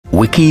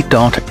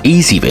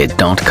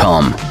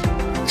wiki.ezvid.com.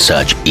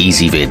 Search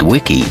Ezvid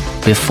Wiki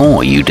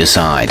before you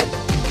decide.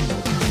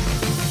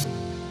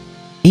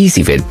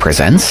 Ezvid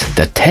presents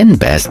the 10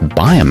 best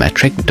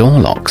biometric door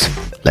locks.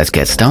 Let's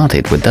get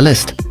started with the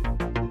list.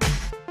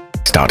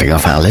 Starting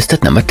off our list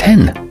at number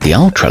 10, the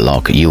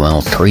ultraloq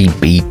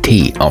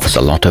UL3BT offers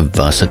a lot of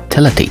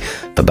versatility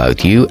for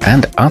both you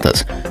and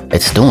others.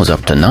 It stores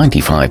up to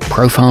 95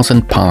 profiles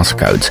and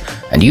passcodes,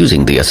 and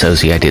using the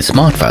associated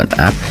smartphone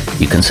app,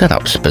 you can set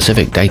up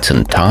specific dates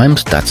and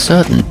times that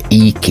certain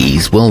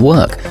e-keys will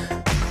work.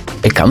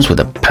 It comes with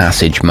a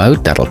passage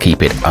mode that'll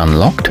keep it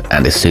unlocked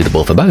and is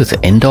suitable for both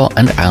indoor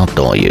and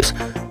outdoor use.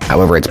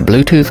 However, its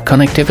Bluetooth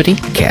connectivity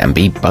can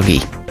be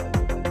buggy.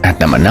 At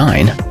number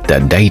 9, the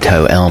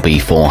dato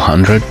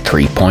LB400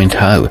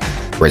 3.0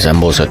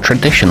 resembles a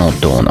traditional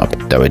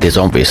doorknob, though it is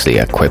obviously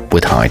equipped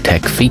with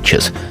high-tech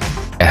features.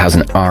 It has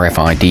an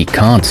RFID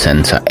card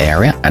sensor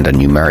area and a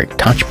numeric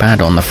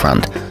touchpad on the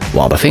front,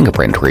 while the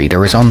fingerprint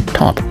reader is on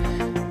top.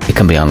 It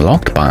can be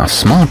unlocked by a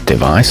smart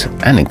device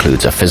and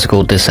includes a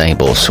physical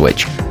disable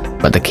switch,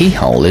 but the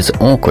keyhole is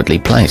awkwardly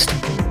placed.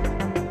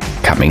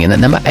 Coming in at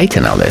number 8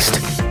 on our list.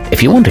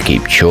 If you want to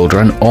keep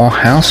children or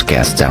house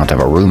guests out of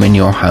a room in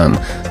your home,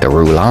 the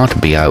Rulart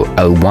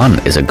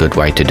BO01 is a good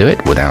way to do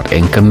it without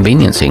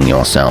inconveniencing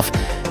yourself.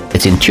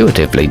 It's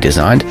intuitively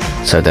designed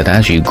so that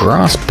as you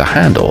grasp the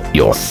handle,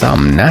 your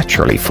thumb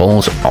naturally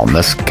falls on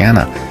the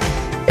scanner.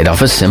 It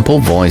offers simple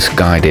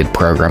voice-guided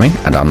programming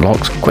and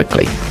unlocks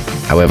quickly.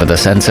 However, the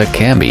sensor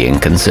can be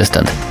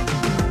inconsistent.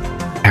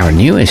 Our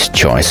newest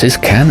choices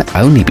can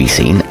only be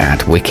seen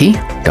at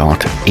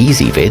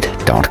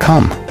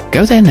wiki.ezvid.com.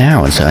 Go there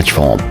now and search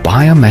for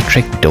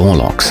biometric door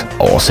locks,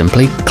 or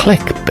simply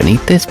click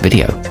beneath this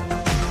video.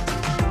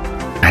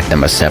 At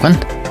number 7,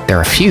 there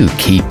are few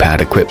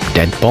keypad-equipped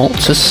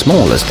deadbolts as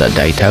small as the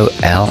dato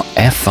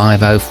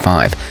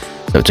LF505,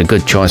 so it's a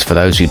good choice for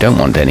those who don't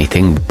want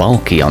anything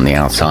bulky on the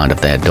outside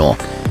of their door.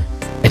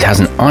 It has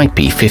an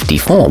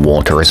IP54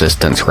 water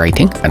resistance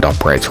rating and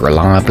operates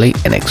reliably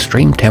in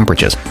extreme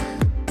temperatures.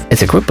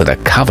 It's equipped with a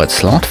covered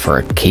slot for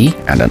a key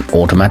and an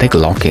automatic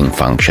locking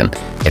function.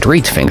 It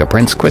reads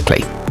fingerprints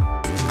quickly.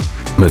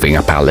 Moving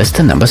up our list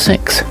to number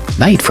 6.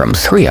 Made from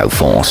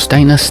 304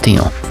 stainless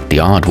steel, the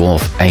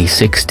Ardwolf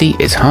A60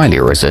 is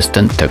highly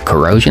resistant to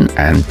corrosion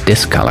and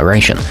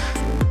discoloration.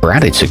 For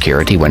added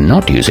security when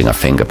not using a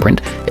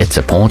fingerprint, it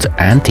supports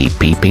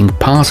anti-peeping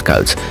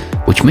passcodes,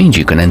 which means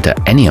you can enter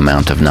any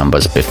amount of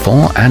numbers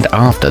before and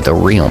after the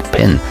real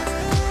PIN.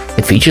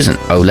 It features an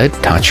OLED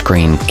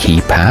touchscreen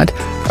keypad,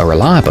 a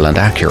reliable and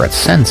accurate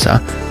sensor,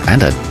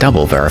 and a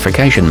double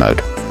verification mode.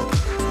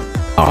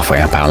 Halfway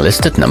up our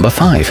list at number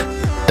 5.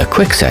 The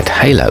kwikset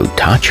Halo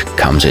Touch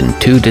comes in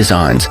 2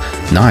 designs,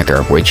 neither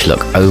of which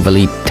look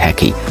overly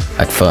techy.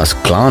 At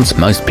first glance,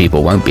 most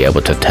people won't be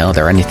able to tell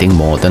they're anything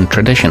more than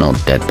traditional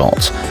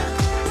deadbolts.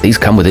 These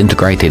come with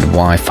integrated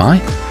Wi-Fi,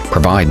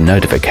 provide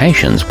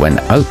notifications when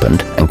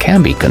opened, and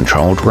can be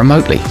controlled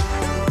remotely.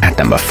 At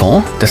number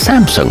 4, the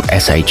Samsung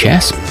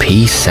SHS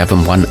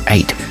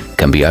P718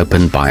 can be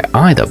opened by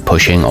either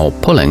pushing or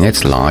pulling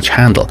its large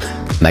handle,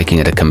 making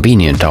it a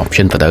convenient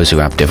option for those who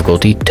have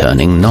difficulty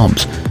turning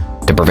knobs.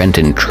 To prevent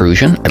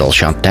intrusion, it'll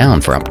shut down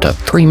for up to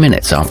 3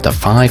 minutes after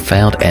 5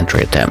 failed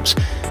entry attempts.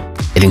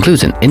 It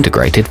includes an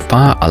integrated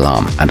fire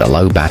alarm and a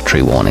low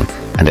battery warning,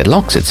 and it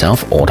locks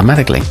itself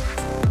automatically.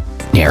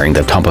 Nearing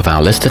the top of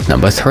our list at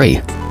number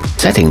 3.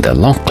 Setting the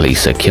Lockly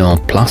Secure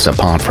Plus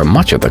apart from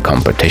much of the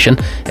competition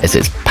is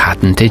its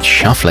patented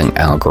shuffling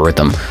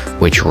algorithm,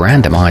 which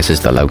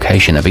randomizes the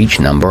location of each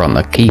number on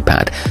the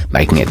keypad,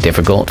 making it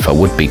difficult for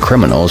would-be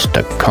criminals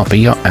to copy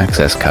your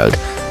access code.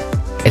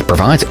 It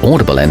provides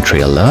audible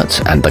entry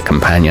alerts, and the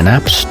companion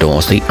app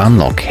stores the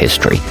unlock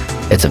history.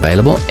 It's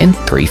available in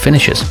 3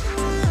 finishes.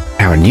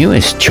 Our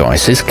newest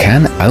choices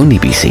can only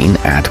be seen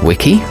at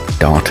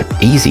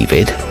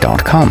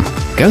wiki.ezvid.com.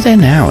 Go there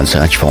now and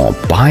search for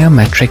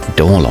biometric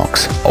door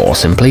locks, or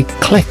simply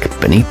click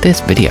beneath this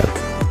video.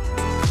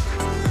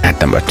 At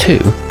number 2,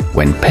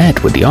 when paired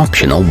with the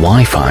optional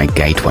Wi-Fi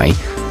gateway,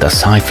 the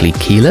sifely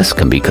keyless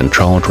can be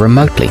controlled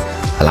remotely,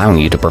 allowing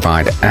you to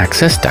provide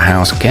access to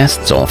house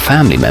guests or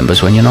family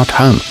members when you're not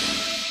home.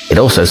 It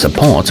also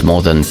supports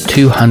more than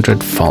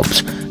 200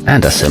 fobs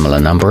and a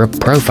similar number of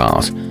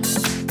profiles.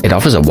 It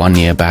offers a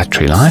 1-year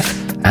battery life,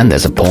 and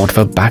there's a port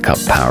for backup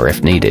power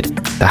if needed.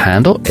 The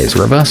handle is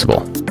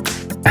reversible.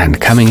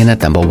 And coming in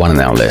at number 1 on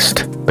our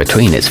list,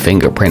 between its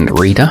fingerprint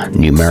reader,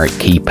 numeric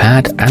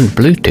keypad, and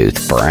Bluetooth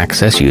for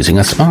access using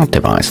a smart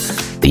device,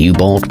 the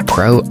U-Bolt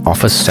Pro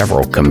offers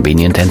several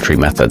convenient entry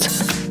methods.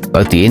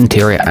 Both the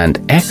interior and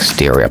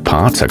exterior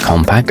parts are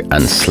compact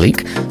and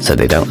sleek, so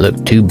they don't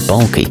look too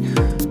bulky.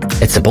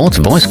 It supports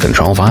voice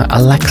control via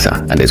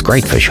Alexa and is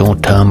great for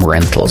short-term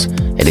rentals.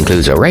 It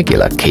includes a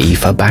regular key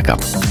for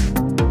backup.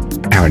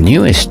 Our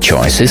newest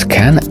choices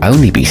can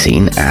only be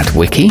seen at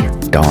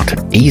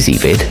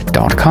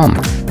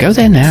wiki.ezvid.com. Go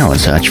there now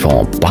and search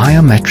for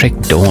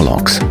biometric door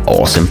locks,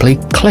 or simply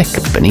click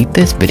beneath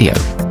this video.